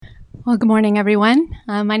Well, good morning, everyone.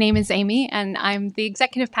 My name is Amy, and I'm the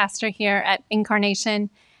executive pastor here at Incarnation.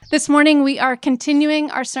 This morning, we are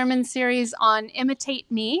continuing our sermon series on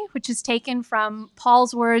Imitate Me, which is taken from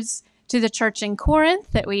Paul's words to the church in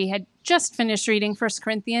Corinth that we had just finished reading 1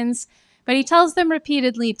 Corinthians. But he tells them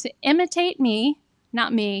repeatedly to imitate me,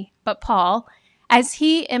 not me, but Paul, as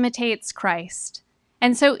he imitates Christ.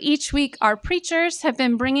 And so each week, our preachers have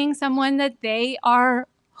been bringing someone that they are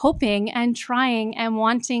hoping and trying and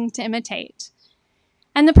wanting to imitate.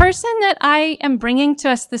 And the person that I am bringing to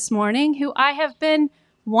us this morning, who I have been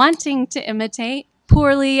wanting to imitate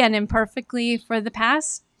poorly and imperfectly for the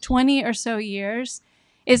past 20 or so years,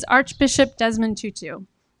 is Archbishop Desmond Tutu.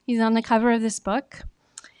 He's on the cover of this book.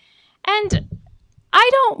 And I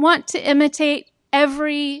don't want to imitate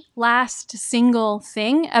every last single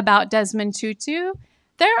thing about Desmond Tutu.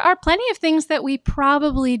 There are plenty of things that we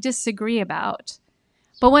probably disagree about.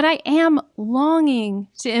 But what I am longing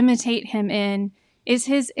to imitate him in is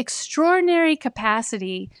his extraordinary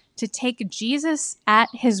capacity to take Jesus at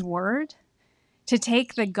his word, to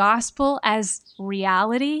take the gospel as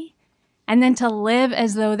reality, and then to live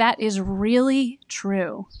as though that is really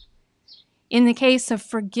true. In the case of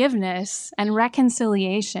forgiveness and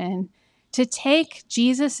reconciliation, to take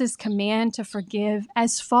Jesus' command to forgive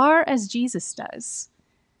as far as Jesus does,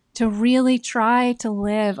 to really try to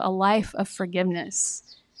live a life of forgiveness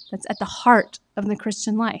that's at the heart of the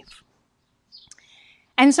Christian life.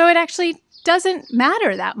 And so it actually doesn't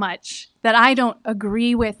matter that much that I don't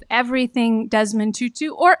agree with everything Desmond Tutu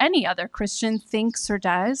or any other Christian thinks or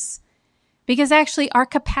does, because actually our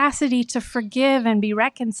capacity to forgive and be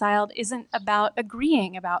reconciled isn't about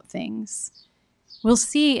agreeing about things. We'll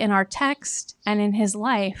see in our text and in his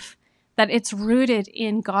life that it's rooted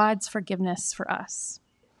in God's forgiveness for us.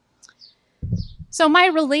 So my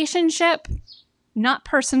relationship, not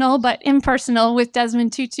personal, but impersonal, with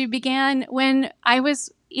Desmond Tutu began when I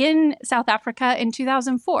was in South Africa in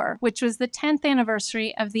 2004, which was the 10th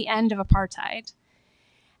anniversary of the end of apartheid.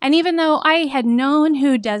 And even though I had known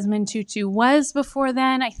who Desmond Tutu was before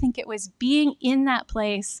then, I think it was being in that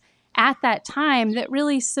place at that time that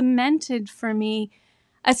really cemented for me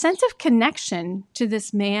a sense of connection to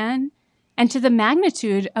this man and to the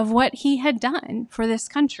magnitude of what he had done for this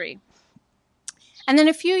country. And then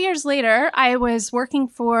a few years later, I was working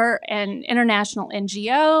for an international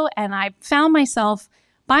NGO, and I found myself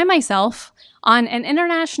by myself on an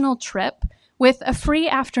international trip with a free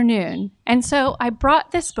afternoon. And so I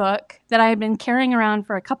brought this book that I had been carrying around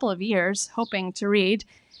for a couple of years, hoping to read.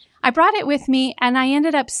 I brought it with me, and I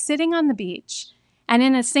ended up sitting on the beach and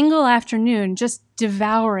in a single afternoon just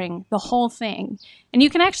devouring the whole thing. And you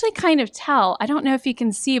can actually kind of tell, I don't know if you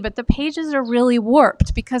can see, but the pages are really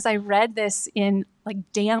warped because I read this in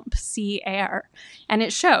like damp sea air, and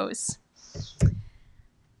it shows.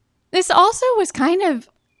 This also was kind of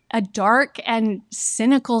a dark and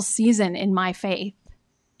cynical season in my faith.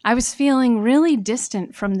 I was feeling really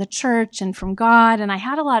distant from the church and from God, and I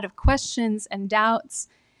had a lot of questions and doubts.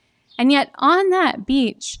 And yet on that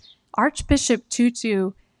beach, Archbishop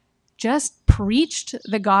Tutu just preached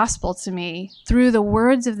the gospel to me through the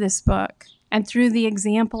words of this book and through the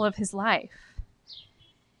example of his life.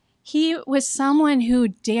 He was someone who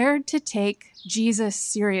dared to take Jesus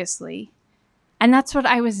seriously. And that's what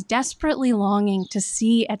I was desperately longing to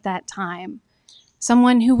see at that time.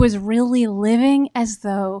 Someone who was really living as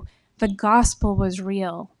though the gospel was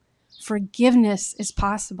real. Forgiveness is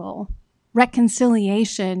possible.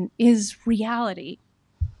 Reconciliation is reality.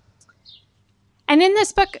 And in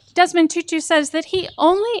this book, Desmond Tutu says that he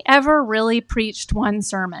only ever really preached one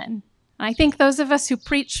sermon. I think those of us who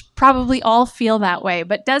preach probably all feel that way,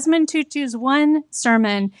 but Desmond Tutu's one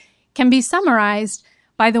sermon can be summarized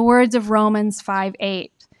by the words of Romans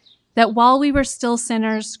 5:8, that while we were still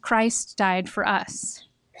sinners, Christ died for us.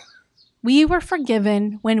 We were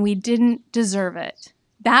forgiven when we didn't deserve it.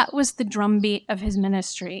 That was the drumbeat of his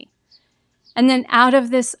ministry. And then out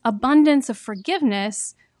of this abundance of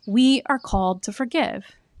forgiveness, we are called to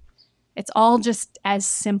forgive. It's all just as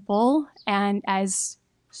simple and as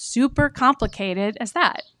super complicated as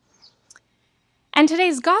that. And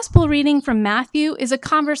today's gospel reading from Matthew is a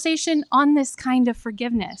conversation on this kind of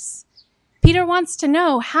forgiveness. Peter wants to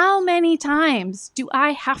know, how many times do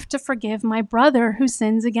I have to forgive my brother who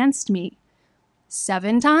sins against me?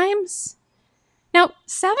 7 times? Now,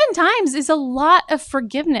 7 times is a lot of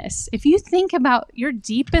forgiveness. If you think about your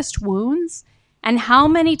deepest wounds and how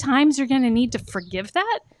many times you're going to need to forgive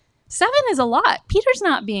that, 7 is a lot. Peter's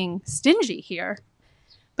not being stingy here.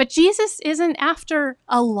 But Jesus isn't after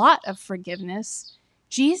a lot of forgiveness.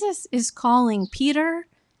 Jesus is calling Peter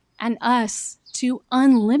and us to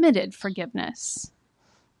unlimited forgiveness.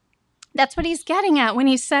 That's what he's getting at when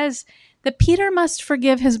he says that Peter must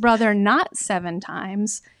forgive his brother not 7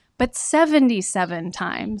 times, but 77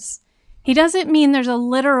 times. He doesn't mean there's a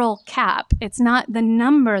literal cap. It's not the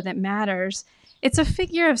number that matters. It's a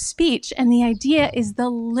figure of speech, and the idea is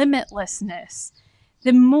the limitlessness,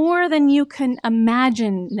 the more than you can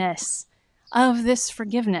imagine-ness of this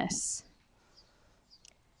forgiveness.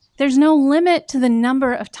 There's no limit to the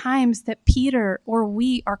number of times that Peter or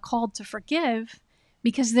we are called to forgive,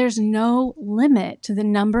 because there's no limit to the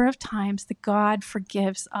number of times that God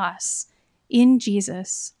forgives us in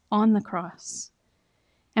Jesus on the cross.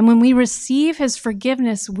 And when we receive his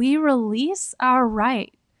forgiveness, we release our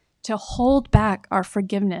right to hold back our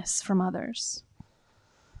forgiveness from others.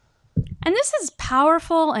 And this is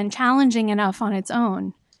powerful and challenging enough on its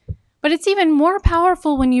own, but it's even more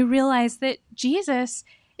powerful when you realize that Jesus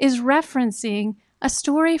is referencing a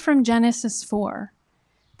story from Genesis 4.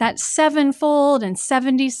 That 7-fold and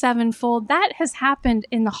 77-fold, that has happened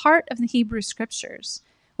in the heart of the Hebrew Scriptures.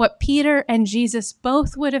 What Peter and Jesus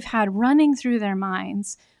both would have had running through their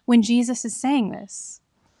minds when Jesus is saying this.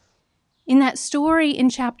 In that story in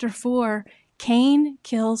chapter 4, Cain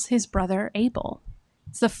kills his brother Abel.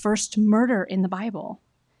 It's the first murder in the Bible.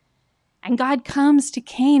 And God comes to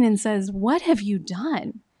Cain and says, "What have you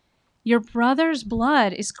done? Your brother's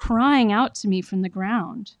blood is crying out to me from the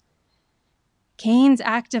ground." Cain's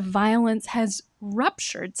act of violence has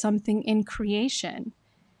ruptured something in creation.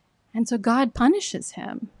 And so God punishes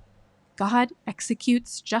him. God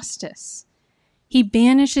executes justice. He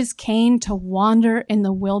banishes Cain to wander in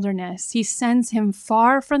the wilderness. He sends him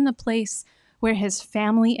far from the place where his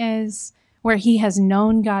family is, where he has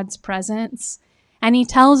known God's presence. And he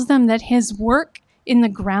tells them that his work in the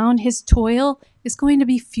ground, his toil, is going to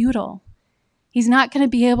be futile. He's not going to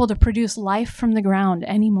be able to produce life from the ground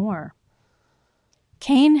anymore.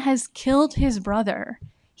 Cain has killed his brother.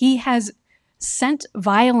 He has sent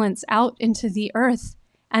violence out into the earth,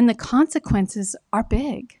 and the consequences are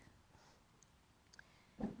big.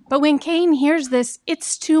 But when Cain hears this,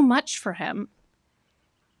 it's too much for him.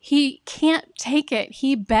 He can't take it.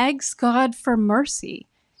 He begs God for mercy.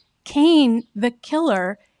 Cain, the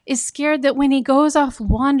killer, is scared that when he goes off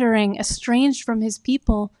wandering, estranged from his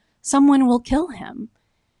people, someone will kill him.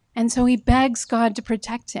 And so he begs God to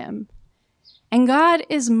protect him. And God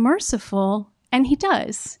is merciful, and he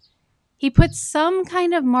does. He puts some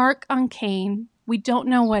kind of mark on Cain. We don't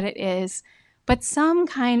know what it is, but some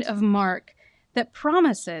kind of mark that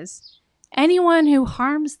promises anyone who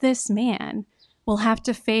harms this man will have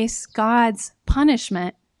to face God's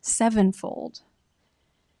punishment 7-fold.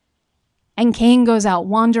 And Cain goes out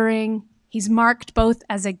wandering. He's marked both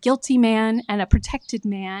as a guilty man and a protected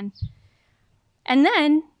man. And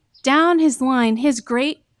then down his line, his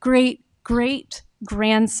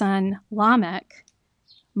great-great-grandson Lamech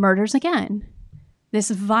murders again. This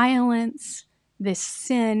violence, this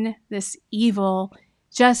sin, this evil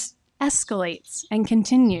just escalates and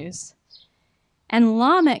continues. And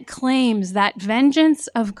Lamech claims that vengeance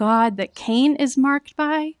of God that Cain is marked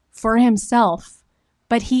by for himself,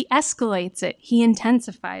 but he escalates it, he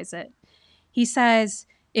intensifies it. He says,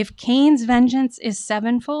 if Cain's vengeance is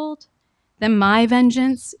 7-fold, then my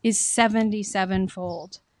vengeance is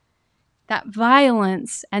 77-fold. That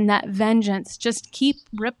violence and that vengeance just keep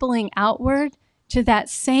rippling outward to that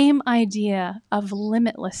same idea of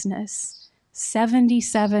limitlessness,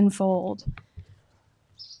 77-fold.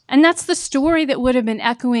 And that's the story that would have been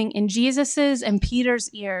echoing in Jesus's and Peter's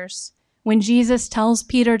ears when Jesus tells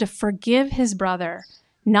Peter to forgive his brother,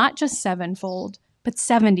 not just 7-fold, but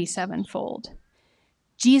 77-fold.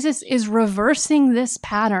 Jesus is reversing this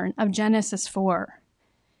pattern of Genesis 4.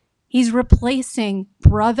 He's replacing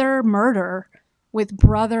brother murder with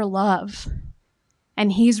brother love.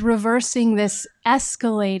 And he's reversing this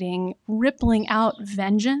escalating, rippling out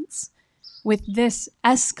vengeance with this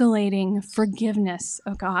escalating forgiveness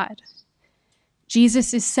of God.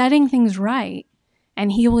 Jesus is setting things right,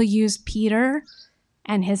 and he will use Peter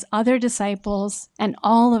and his other disciples and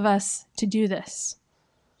all of us to do this.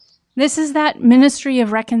 This is that ministry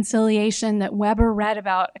of reconciliation that Weber read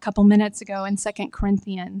about a couple minutes ago in 2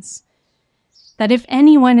 Corinthians. That if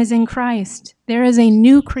anyone is in Christ, there is a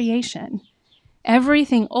new creation.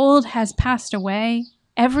 Everything old has passed away.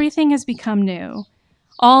 Everything has become new.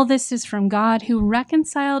 All this is from God, who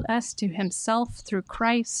reconciled us to himself through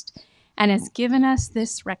Christ and has given us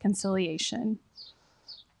this reconciliation.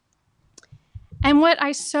 And what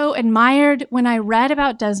I so admired when I read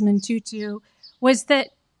about Desmond Tutu was that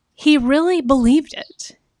he really believed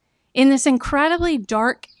it. In this incredibly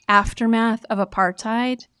dark aftermath of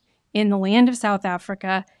apartheid in the land of South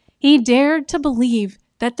Africa, he dared to believe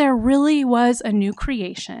that there really was a new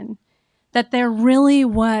creation that there really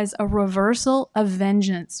was a reversal of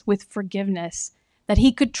vengeance with forgiveness, that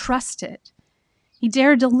he could trust it. He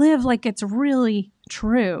dared to live like it's really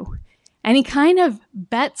true. And he kind of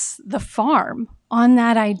bets the farm on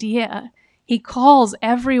that idea. He calls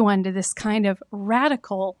everyone to this kind of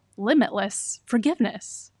radical, limitless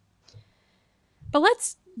forgiveness. But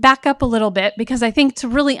let's back up a little bit, because I think to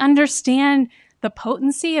really understand the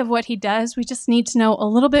potency of what he does, we just need to know a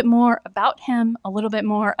little bit more about him, a little bit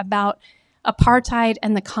more about apartheid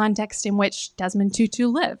and the context in which Desmond Tutu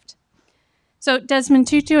lived. So Desmond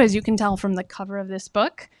Tutu, as you can tell from the cover of this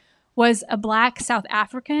book, was a Black South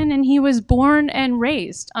African, and he was born and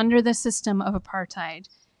raised under the system of apartheid.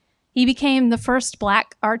 He became the first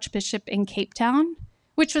Black archbishop in Cape Town,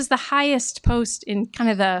 which was the highest post in kind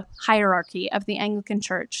of the hierarchy of the Anglican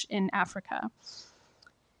Church in Africa.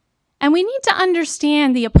 And we need to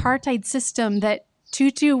understand the apartheid system that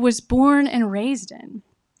Tutu was born and raised in.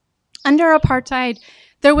 Under apartheid,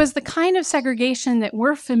 there was the kind of segregation that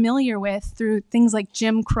we're familiar with through things like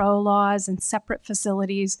Jim Crow laws and separate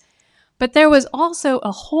facilities, but there was also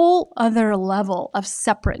a whole other level of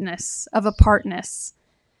separateness, of apartness.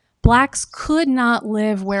 Blacks could not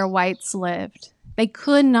live where whites lived. They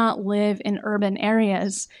could not live in urban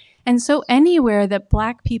areas. And so anywhere that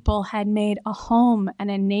Black people had made a home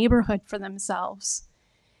and a neighborhood for themselves,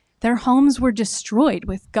 their homes were destroyed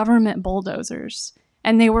with government bulldozers,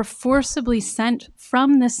 and they were forcibly sent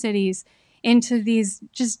from the cities into these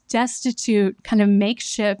just destitute kind of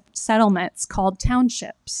makeshift settlements called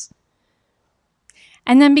townships.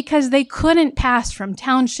 And then because they couldn't pass from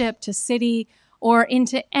township to city or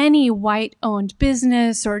into any white-owned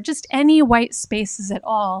business or just any white spaces at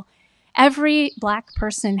all, every Black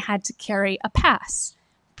person had to carry a pass,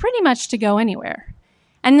 pretty much to go anywhere.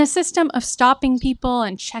 And the system of stopping people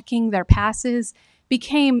and checking their passes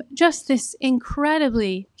became just this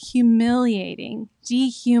incredibly humiliating,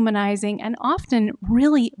 dehumanizing, and often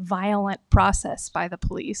really violent process by the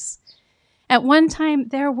police. At one time,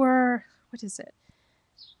 there were,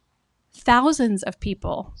 thousands of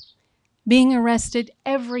people being arrested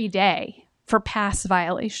every day for pass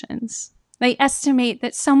violations. They estimate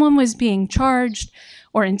that someone was being charged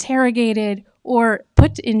or interrogated or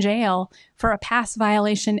put in jail for a pass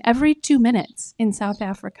violation every 2 minutes in South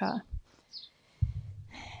Africa.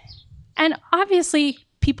 And obviously,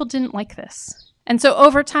 people didn't like this. And so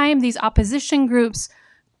over time, these opposition groups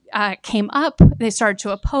came up. They started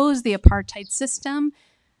to oppose the apartheid system,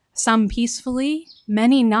 some peacefully,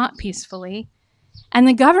 many not peacefully. And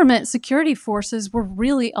the government security forces were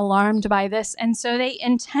really alarmed by this, and so they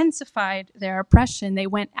intensified their oppression. They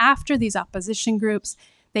went after these opposition groups,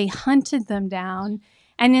 they hunted them down,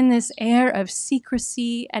 and in this air of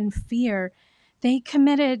secrecy and fear, they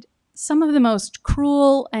committed some of the most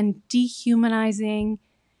cruel and dehumanizing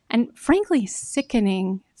and frankly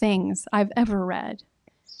sickening things I've ever read.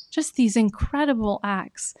 Just these incredible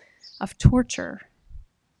acts of torture,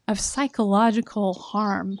 of psychological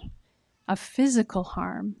harm, of physical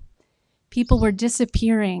harm. People were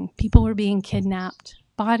disappearing. People were being kidnapped.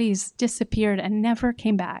 Bodies disappeared and never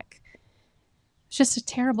came back. It's just a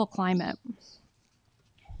terrible climate.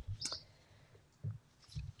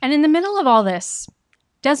 And in the middle of all this,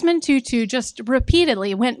 Desmond Tutu just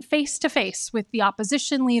repeatedly went face to face with the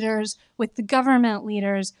opposition leaders, with the government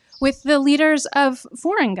leaders, with the leaders of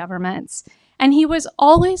foreign governments. And he was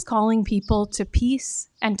always calling people to peace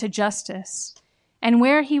and to justice. And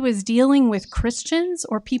where he was dealing with Christians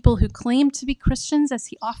or people who claimed to be Christians, as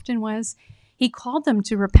he often was, he called them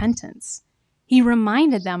to repentance. He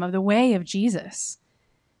reminded them of the way of Jesus.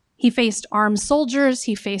 He faced armed soldiers.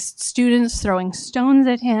 He faced students throwing stones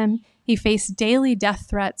at him. He faced daily death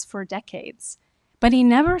threats for decades. But he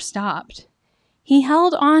never stopped. He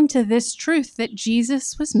held on to this truth that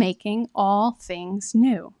Jesus was making all things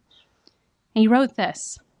new. He wrote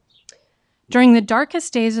this: "During the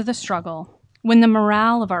darkest days of the struggle, when the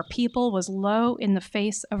morale of our people was low in the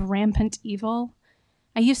face of rampant evil,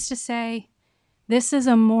 I used to say, this is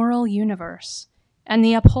a moral universe, and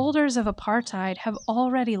the upholders of apartheid have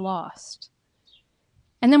already lost."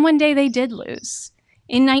 And then one day they did lose.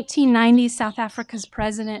 In 1990, South Africa's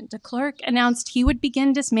President de Klerk announced he would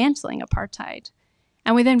begin dismantling apartheid.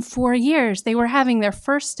 And within 4 years, they were having their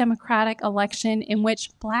first democratic election in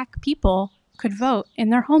which Black people could vote in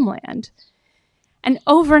their homeland. And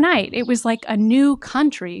overnight, it was like a new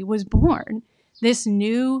country was born, this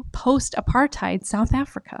new post-apartheid South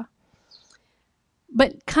Africa.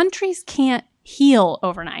 But countries can't heal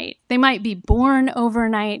overnight. They might be born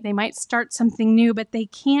overnight, they might start something new, but they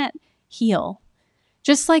can't heal.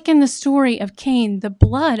 Just like in the story of Cain, the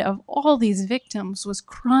blood of all these victims was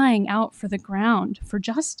crying out for the ground, for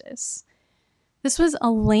justice. This was a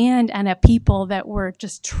land and a people that were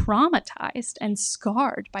just traumatized and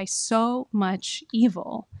scarred by so much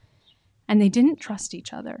evil. And they didn't trust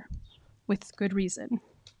each other, with good reason.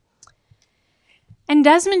 And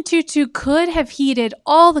Desmond Tutu could have heeded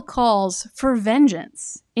all the calls for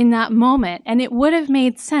vengeance in that moment, and it would have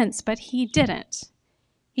made sense, but he didn't.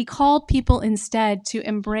 He called people instead to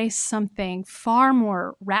embrace something far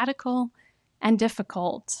more radical and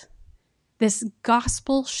difficult, this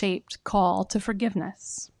gospel-shaped call to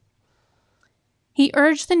forgiveness. He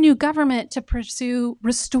urged the new government to pursue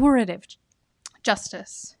restorative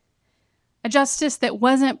justice, a justice that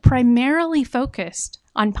wasn't primarily focused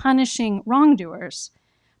on punishing wrongdoers,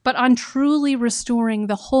 but on truly restoring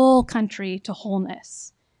the whole country to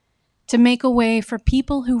wholeness, to make a way for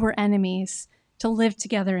people who were enemies to live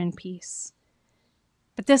together in peace.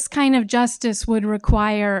 But this kind of justice would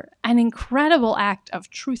require an incredible act of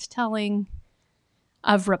truth-telling,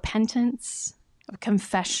 of repentance, of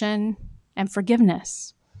confession, and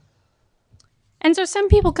forgiveness. And so some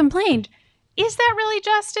people complained, is that really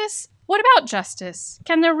justice? What about justice?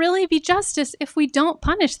 Can there really be justice if we don't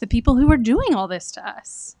punish the people who are doing all this to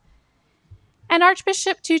us? And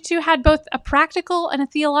Archbishop Tutu had both a practical and a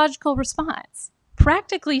theological response.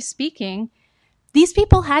 Practically speaking, these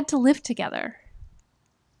people had to live together.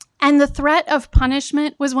 And the threat of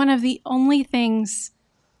punishment was one of the only things,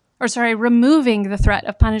 removing the threat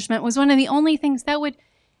of punishment was one of the only things that would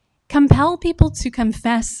compel people to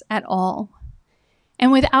confess at all.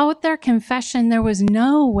 And without their confession, there was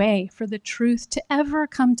no way for the truth to ever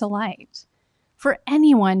come to light, for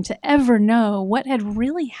anyone to ever know what had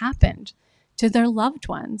really happened to their loved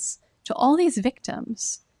ones, to all these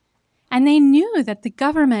victims. And they knew that the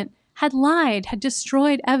government had lied, had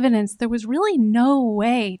destroyed evidence. There was really no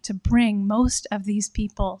way to bring most of these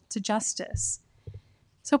people to justice.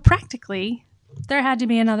 So practically, there had to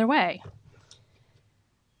be another way.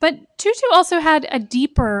 But Tutu also had a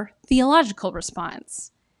deeper theological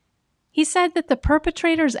response. He said that the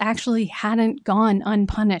perpetrators actually hadn't gone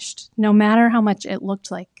unpunished, no matter how much it looked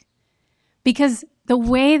like, because the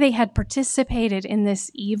way they had participated in this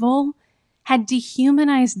evil had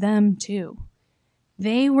dehumanized them too.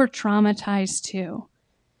 They were traumatized too.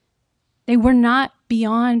 They were not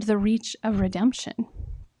beyond the reach of redemption.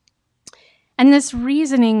 And this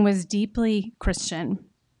reasoning was deeply Christian.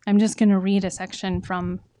 I'm just going to read a section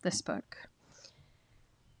from this book.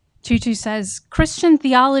 Tutu says, Christian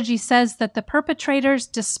theology says that the perpetrators,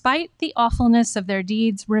 despite the awfulness of their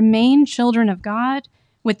deeds, remain children of God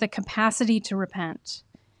with the capacity to repent.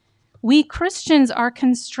 We Christians are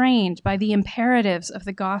constrained by the imperatives of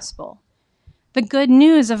the gospel, the good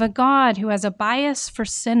news of a God who has a bias for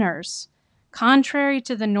sinners, contrary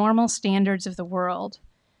to the normal standards of the world.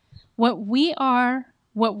 What we are,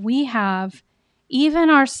 what we have, even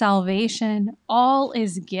our salvation, all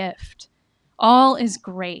is gift, all is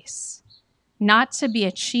grace, not to be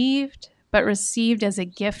achieved, but received as a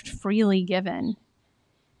gift freely given.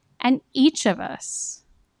 And each of us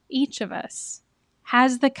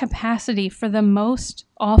has the capacity for the most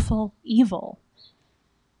awful evil.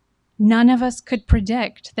 None of us could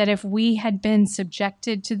predict that if we had been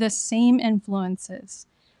subjected to the same influences,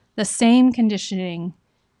 the same conditioning,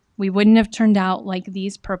 we wouldn't have turned out like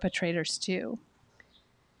these perpetrators too.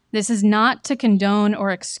 This is not to condone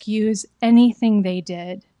or excuse anything they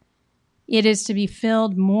did. It is to be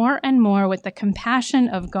filled more and more with the compassion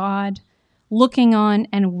of God, looking on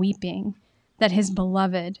and weeping that his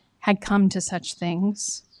beloved had come to such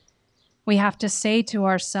things. We have to say to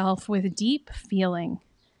ourselves with deep feeling,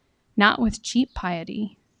 not with cheap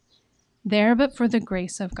piety, there but for the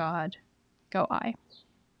grace of God, go I.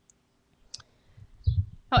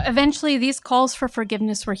 Eventually, these calls for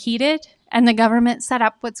forgiveness were heeded, and the government set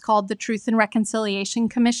up what's called the Truth and Reconciliation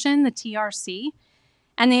Commission, the TRC,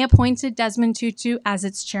 and they appointed Desmond Tutu as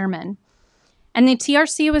its chairman. And the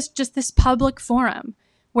TRC was just this public forum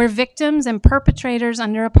where victims and perpetrators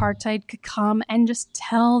under apartheid could come and just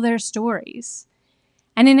tell their stories.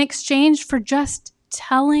 And in exchange for just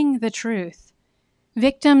telling the truth,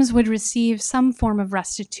 victims would receive some form of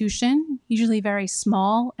restitution, usually very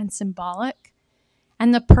small and symbolic,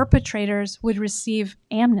 and the perpetrators would receive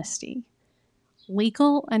amnesty,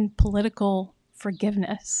 legal and political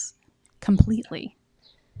forgiveness, completely.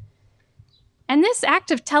 And this act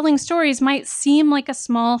of telling stories might seem like a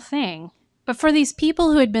small thing, but for these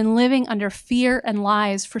people who had been living under fear and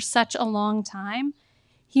lies for such a long time,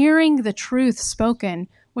 hearing the truth spoken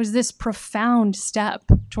was this profound step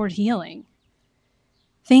toward healing.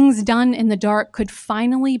 Things done in the dark could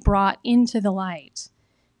finally be brought into the light,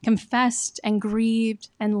 confessed and grieved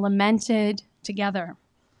and lamented together.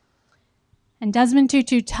 And Desmond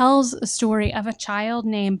Tutu tells a story of a child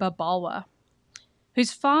named Babalwa,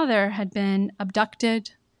 whose father had been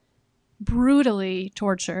abducted, brutally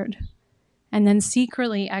tortured, and then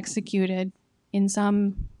secretly executed in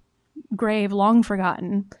some grave long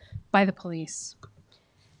forgotten by the police.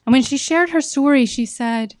 And when she shared her story, she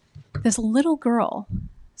said, this little girl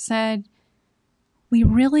said, we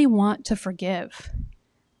really want to forgive,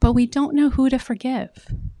 but we don't know who to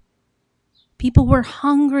forgive. People were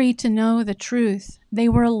hungry to know the truth. They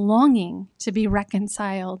were longing to be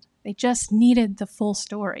reconciled. They just needed the full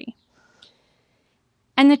story.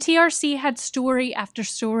 And the TRC had story after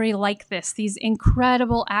story like this, these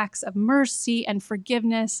incredible acts of mercy and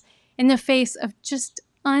forgiveness in the face of just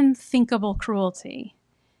unthinkable cruelty.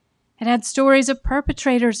 It had stories of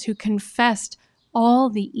perpetrators who confessed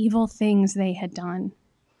all the evil things they had done,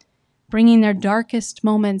 bringing their darkest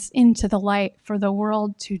moments into the light for the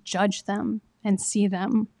world to judge them and see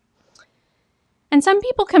them. And some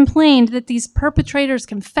people complained that these perpetrators'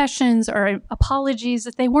 confessions or apologies,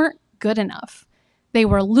 that they weren't good enough. They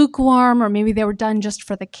were lukewarm, or maybe they were done just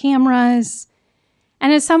for the cameras.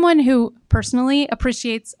 And as someone who personally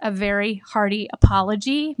appreciates a very hearty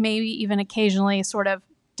apology, maybe even occasionally sort of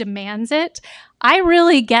demands it, I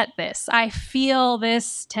really get this. I feel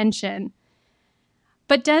this tension.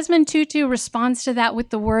 But Desmond Tutu responds to that with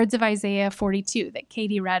the words of Isaiah 42 that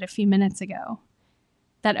Katie read a few minutes ago,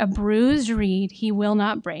 that a bruised reed he will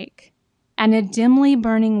not break, and a dimly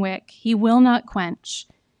burning wick he will not quench.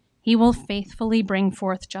 He will faithfully bring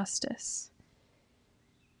forth justice.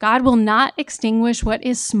 God will not extinguish what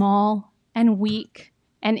is small and weak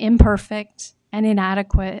and imperfect and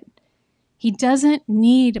inadequate. He doesn't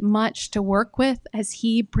need much to work with as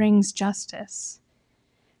he brings justice.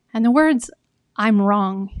 And the words, I'm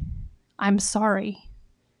wrong, I'm sorry,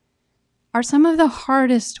 are some of the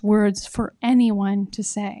hardest words for anyone to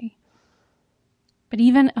say. But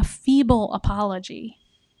even a feeble apology,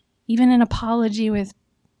 even an apology with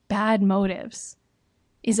bad motives,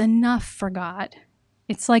 is enough for God.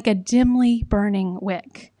 It's like a dimly burning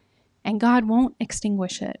wick, and God won't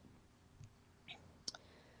extinguish it.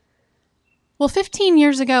 Well, 15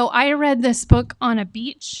 years ago, I read this book on a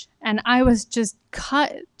beach, and I was just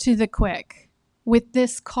cut to the quick with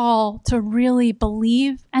this call to really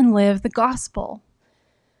believe and live the gospel,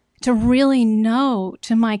 to really know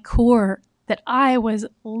to my core that I was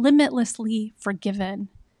limitlessly forgiven,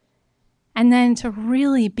 and then to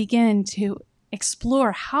really begin to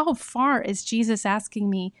explore how far is Jesus asking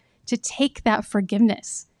me to take that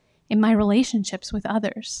forgiveness in my relationships with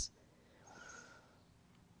others.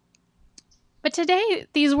 But today,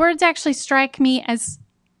 these words actually strike me as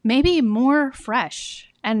maybe more fresh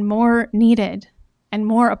and more needed and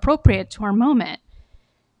more appropriate to our moment,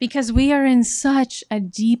 because we are in such a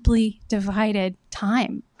deeply divided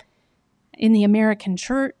time in the American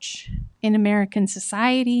church, in American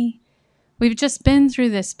society. We've just been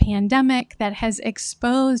through this pandemic that has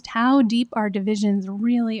exposed how deep our divisions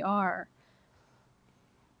really are.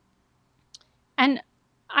 And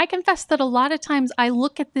I confess that a lot of times I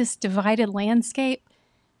look at this divided landscape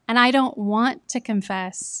and I don't want to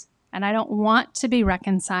confess, and I don't want to be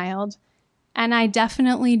reconciled, and I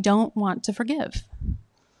definitely don't want to forgive.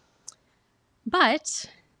 But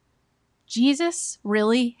Jesus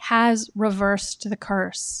really has reversed the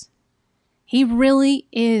curse. He really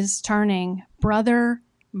is turning brother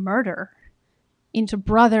murder into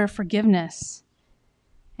brother forgiveness.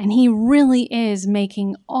 And he really is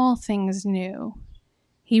making all things new.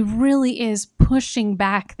 He really is pushing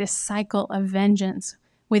back this cycle of vengeance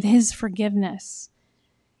with his forgiveness.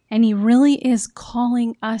 And he really is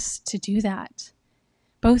calling us to do that,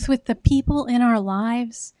 both with the people in our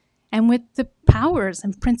lives and with the powers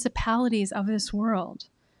and principalities of this world.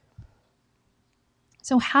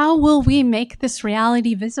 So how will we make this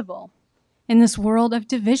reality visible in this world of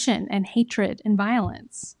division and hatred and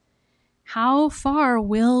violence? How far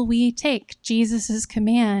will we take Jesus'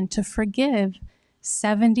 command to forgive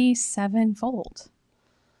 77-fold?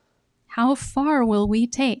 How far will we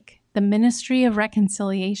take the ministry of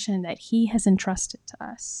reconciliation that he has entrusted to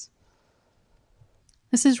us?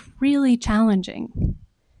 This is really challenging.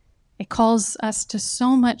 It calls us to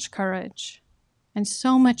so much courage and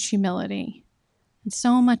so much humility and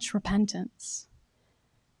so much repentance.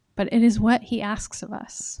 But it is what he asks of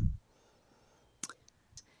us.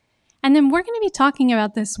 And then we're going to be talking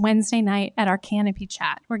about this Wednesday night at our Canopy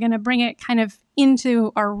Chat. We're going to bring it kind of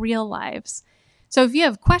into our real lives. So if you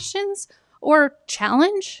have questions or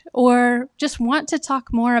challenge or just want to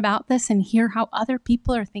talk more about this and hear how other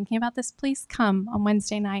people are thinking about this, please come on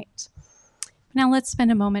Wednesday night. Now let's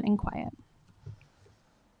spend a moment in quiet.